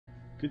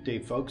Good day,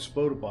 folks.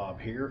 Bota Bob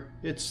here.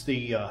 It's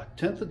the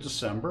 10th of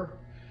December,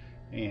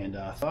 and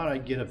I thought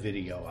I'd get a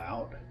video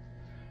out.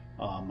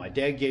 My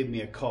dad gave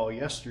me a call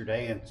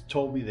yesterday and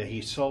told me that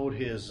he sold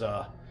his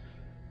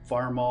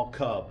Farmall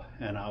Cub,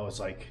 and I was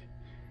like,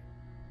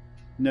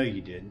 no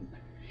you didn't.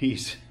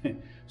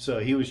 So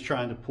he was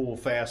trying to pull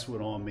fast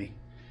one on me,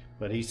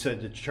 but he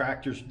said the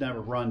tractor's never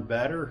run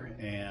better,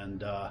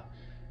 and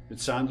it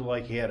sounded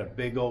like he had a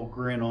big old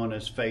grin on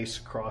his face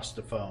across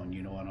the phone.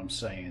 You know what I'm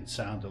saying? It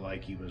sounded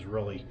like he was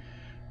really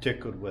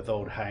tickled with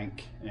old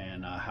Hank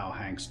and how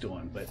Hank's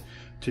doing. But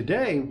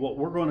today, what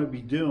we're going to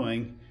be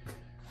doing,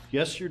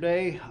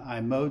 yesterday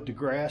I mowed the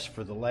grass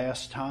for the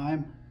last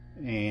time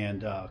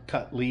and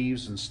cut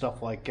leaves and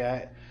stuff like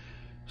that.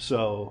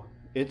 So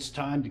it's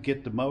time to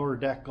get the mower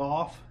deck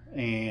off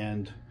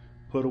and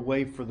put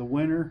away for the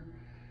winter.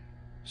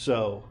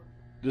 So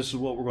this is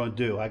what we're going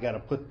to do. I got to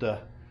put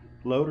the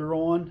loader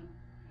on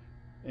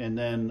and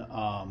then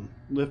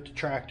lift the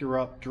tractor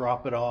up,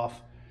 drop it off,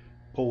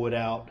 pull it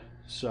out.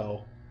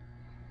 So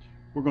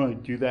we're going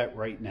to do that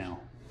right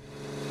now.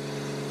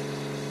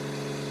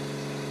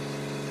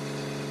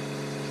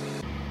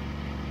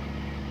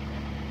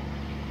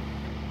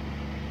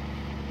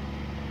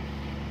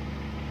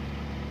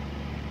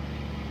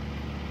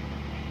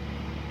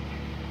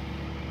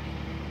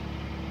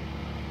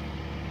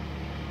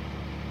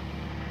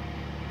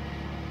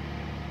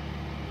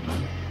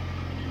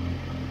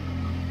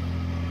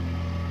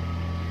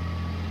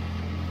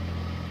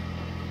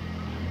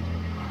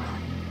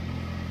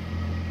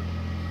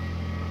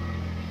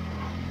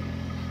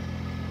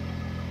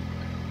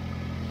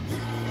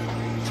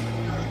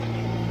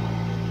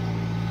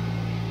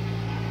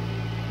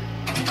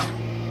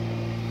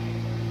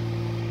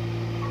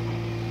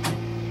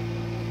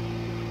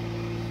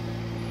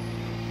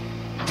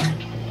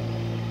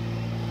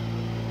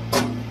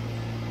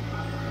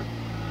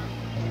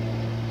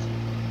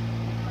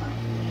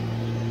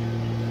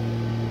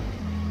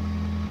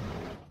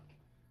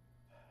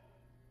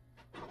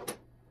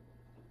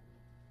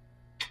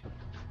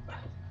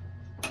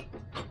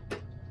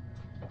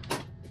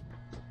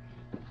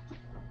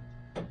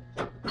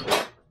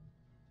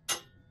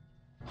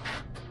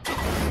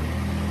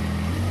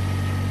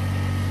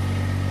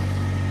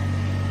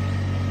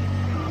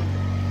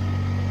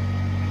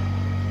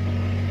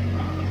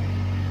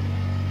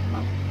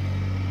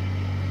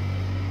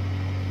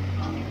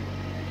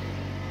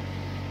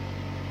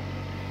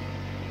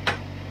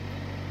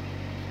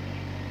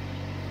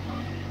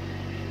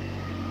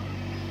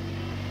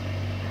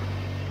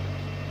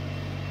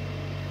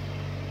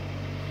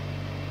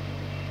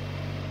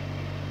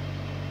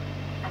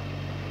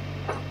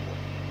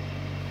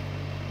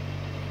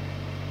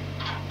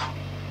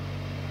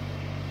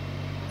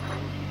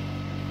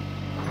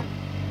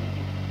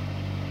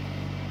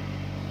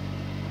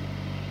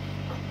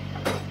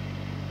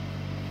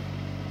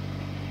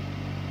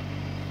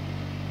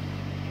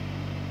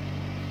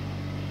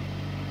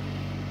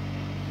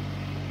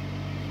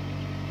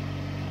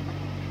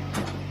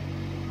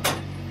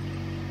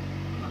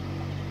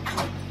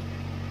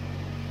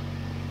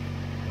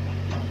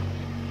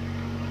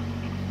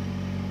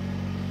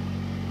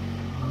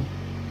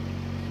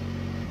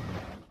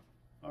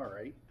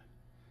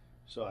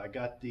 So I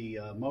got the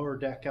mower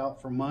deck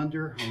out from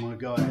under. I'm going to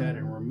go ahead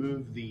and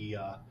remove the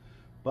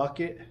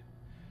bucket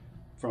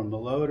from the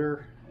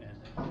loader.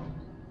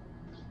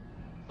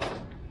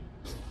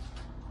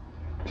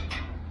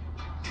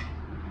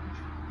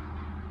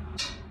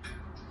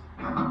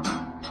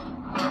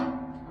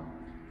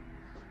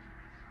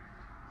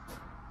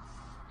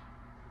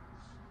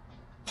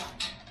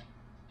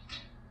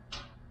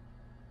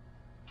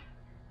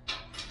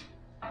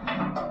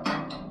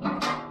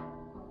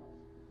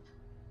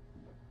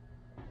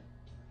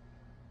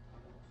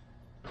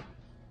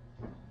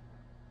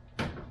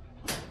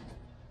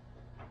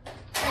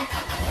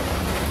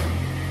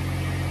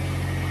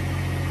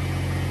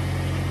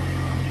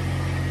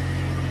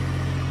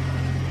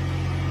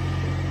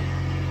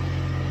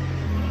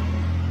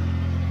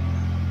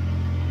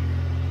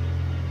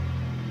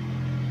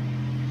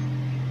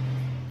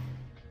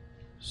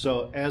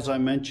 So as I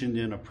mentioned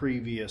in a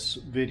previous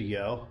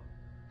video,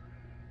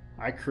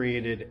 I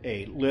created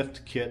a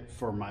lift kit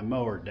for my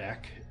mower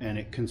deck, and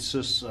it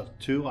consists of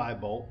 2 eye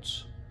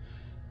bolts,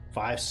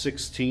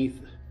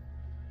 5/16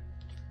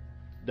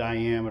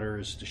 diameter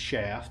is the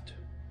shaft.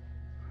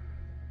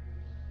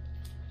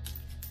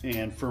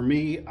 And for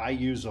me, I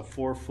use a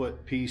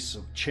 4-foot piece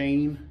of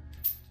chain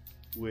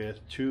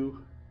with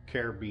 2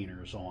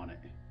 carabiners on it.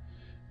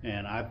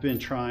 And I've been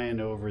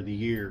trying over the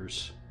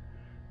years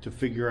to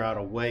figure out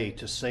a way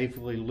to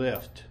safely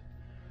lift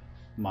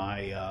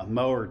my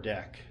mower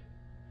deck,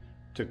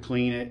 to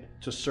clean it,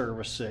 to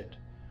service it,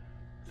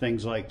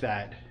 things like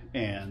that.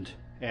 And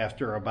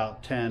after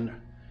about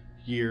 10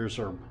 years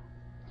or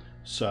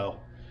so,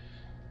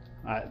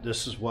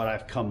 this is what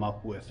I've come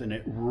up with, and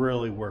it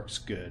really works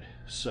good.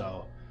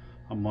 So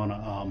I'm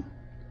gonna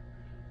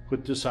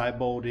put this eye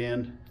bolt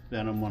in,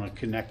 then I'm gonna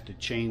connect the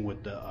chain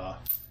with the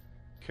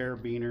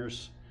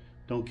carabiners,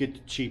 Don't get the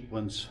cheap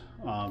ones.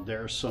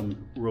 There are some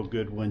real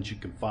good ones you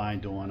can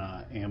find on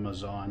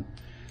Amazon,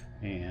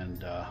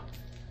 and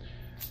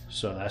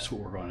so that's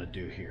what we're going to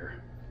do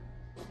here.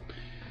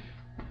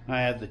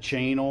 I have the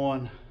chain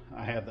on.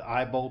 I have the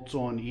eye bolts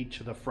on each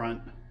of the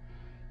front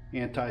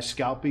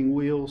anti-scalping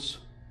wheels,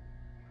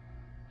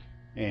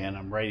 and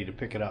I'm ready to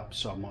pick it up.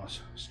 So I'm going to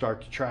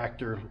start the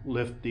tractor,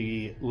 lift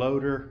the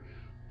loader,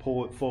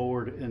 pull it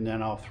forward, and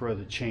then I'll throw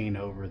the chain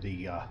over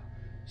the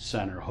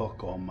center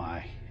hook on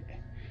my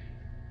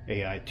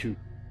AI2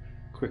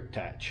 quick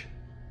attach.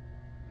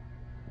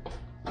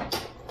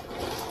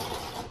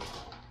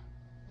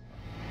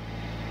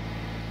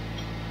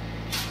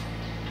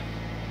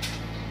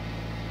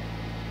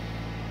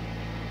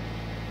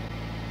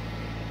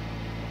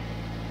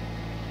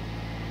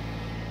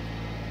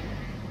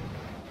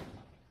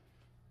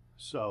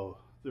 So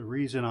the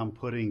reason I'm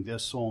putting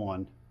this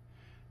on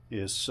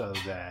is so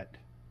that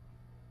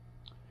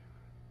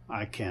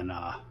I can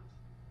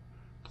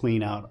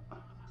clean out.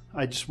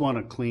 I just want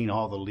to clean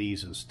all the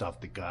leaves and stuff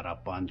that got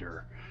up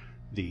under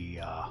the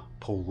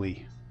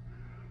pulley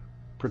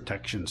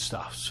protection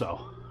stuff.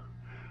 So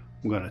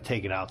I'm going to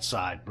take it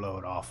outside, blow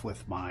it off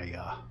with my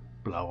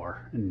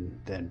blower,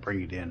 and then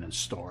bring it in and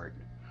store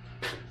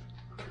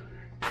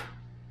it.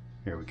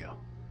 Here we go.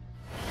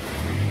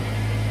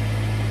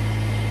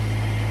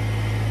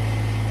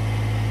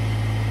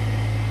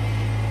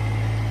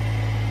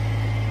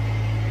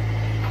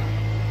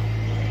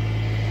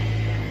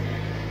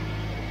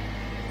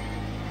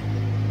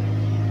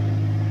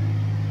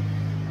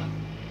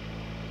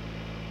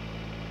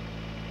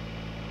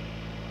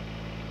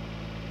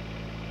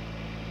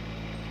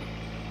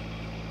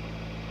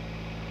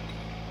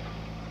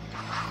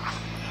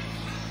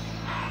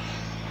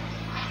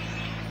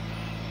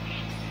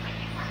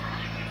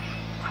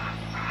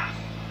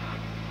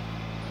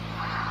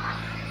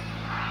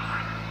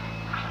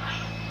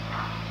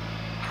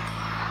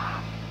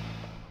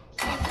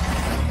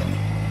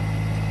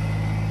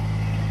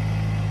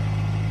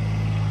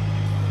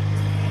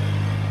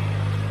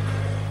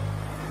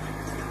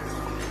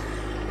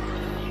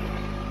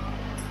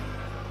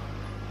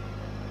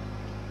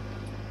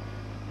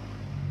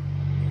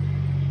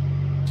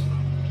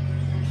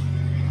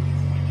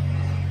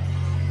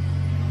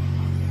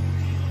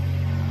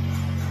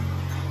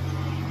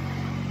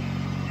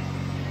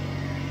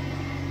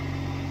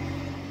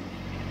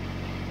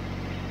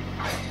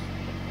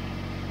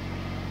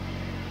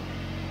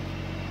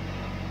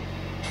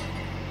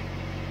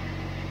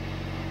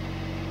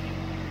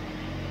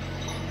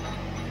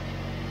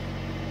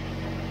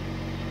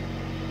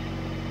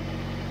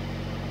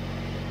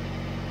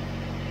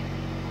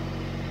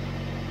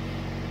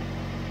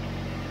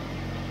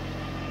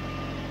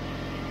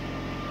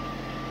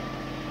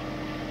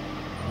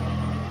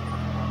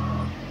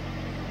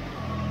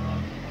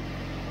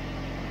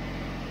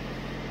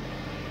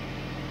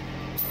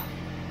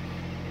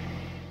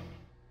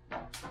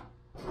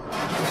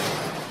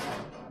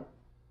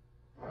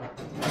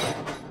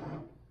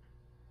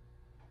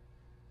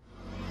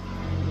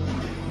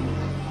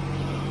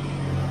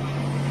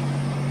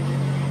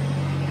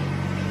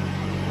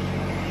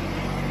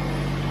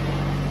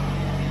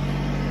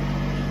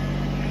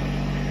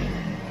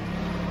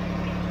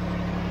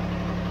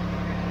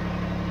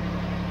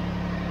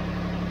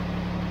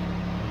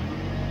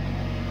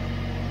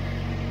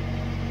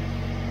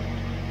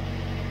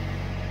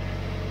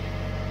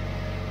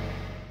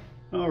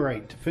 All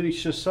right, to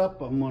finish this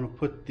up, I'm going to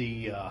put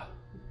the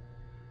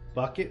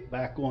bucket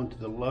back onto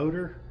the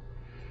loader.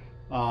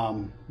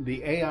 The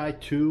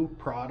AI2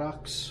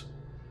 products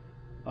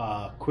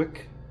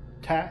quick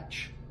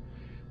attach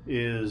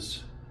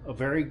is a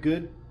very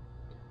good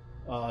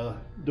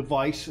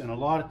device, and a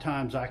lot of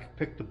times I can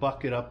pick the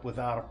bucket up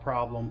without a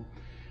problem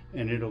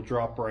and it'll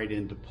drop right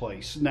into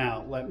place.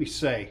 Now let me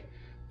say,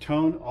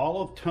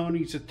 all of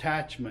Tony's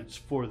attachments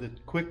for the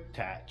quick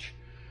attach,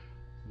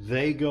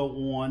 they go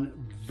on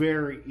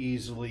very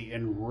easily,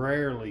 and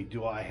rarely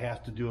do I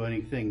have to do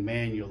anything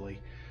manually.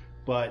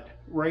 But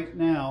right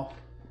now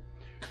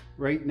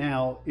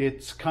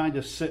it's kind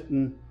of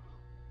sitting,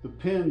 the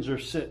pins are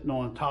sitting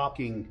on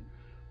topping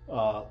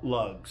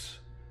lugs.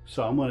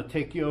 So I'm going to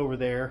take you over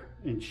there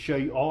and show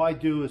you. All I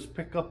do is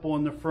pick up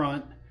on the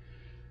front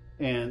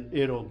and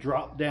it'll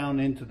drop down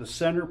into the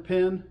center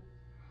pin,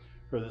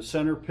 or the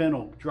center pin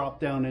will drop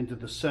down into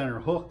the center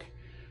hook,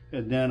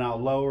 and then I'll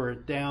lower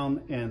it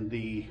down, and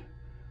the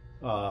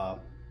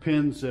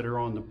pins that are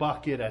on the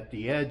bucket at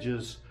the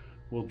edges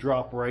will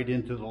drop right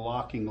into the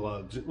locking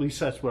lugs. At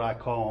least that's what I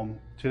call them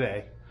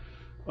today.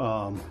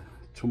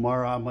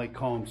 Tomorrow I might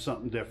call them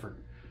something different.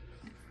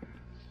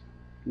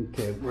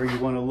 Okay, where you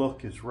want to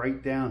look is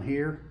right down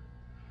here.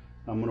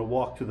 I'm going to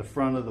walk to the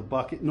front of the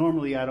bucket.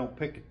 Normally I don't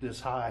pick it this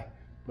high,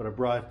 but I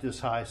brought it this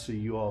high so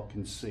you all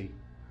can see.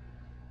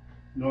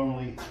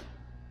 Normally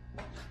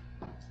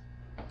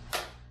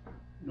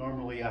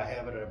I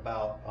have it at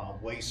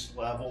about waist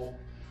level.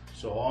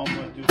 So all I'm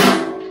going to do is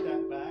put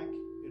that back.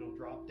 It'll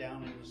drop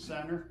down in the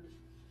center.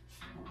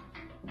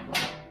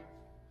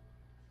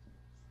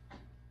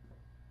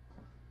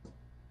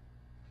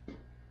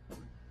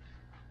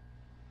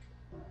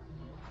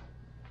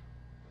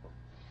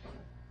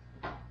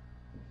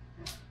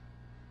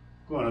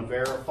 going to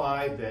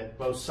verify that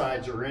both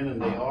sides are in,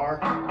 and they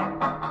are.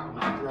 I'm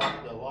going to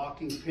drop the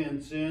locking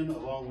pins in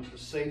along with the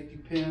safety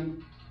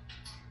pin.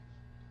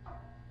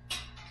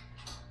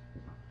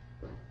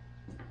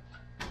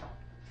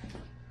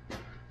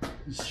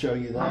 Just show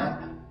you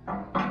that.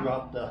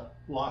 Drop the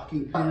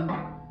locking pin.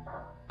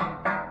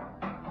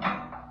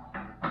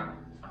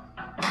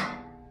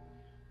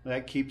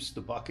 That keeps the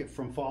bucket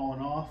from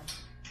falling off.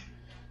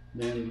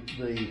 Then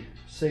the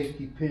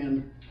safety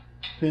pin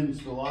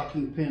pins the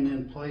locking pin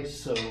in place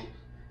so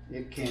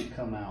it can't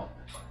come out.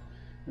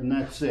 And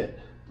that's it.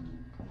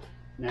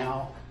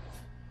 Now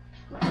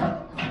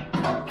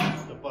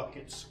the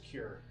bucket's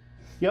secure.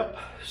 Yep,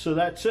 so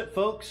that's it,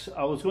 folks.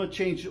 I was going to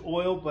change the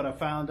oil, but I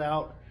found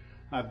out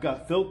I've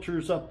got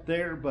filters up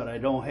there, but I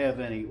don't have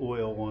any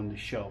oil on the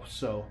shelf.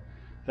 So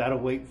that'll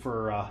wait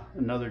for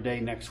another day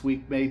next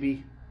week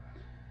maybe.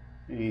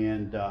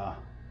 And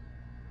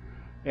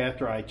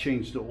after I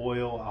change the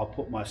oil, I'll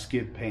put my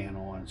skid pan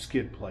on,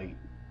 skid plate.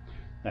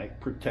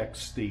 That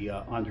protects the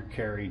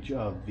undercarriage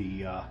of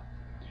the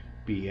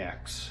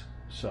BX.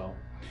 So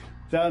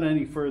without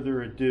any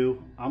further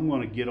ado, I'm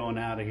going to get on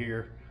out of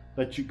here.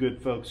 Let you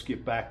good folks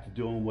get back to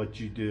doing what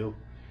you do.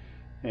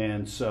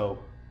 And so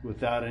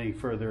without any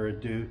further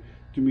ado,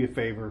 do me a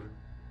favor,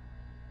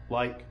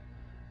 like,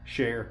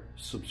 share,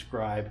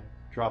 subscribe,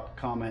 drop a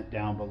comment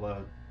down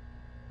below.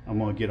 I'm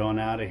going to get on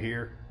out of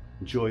here.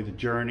 Enjoy the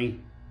journey.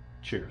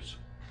 Cheers.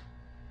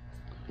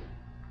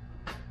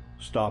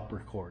 Stop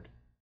recording.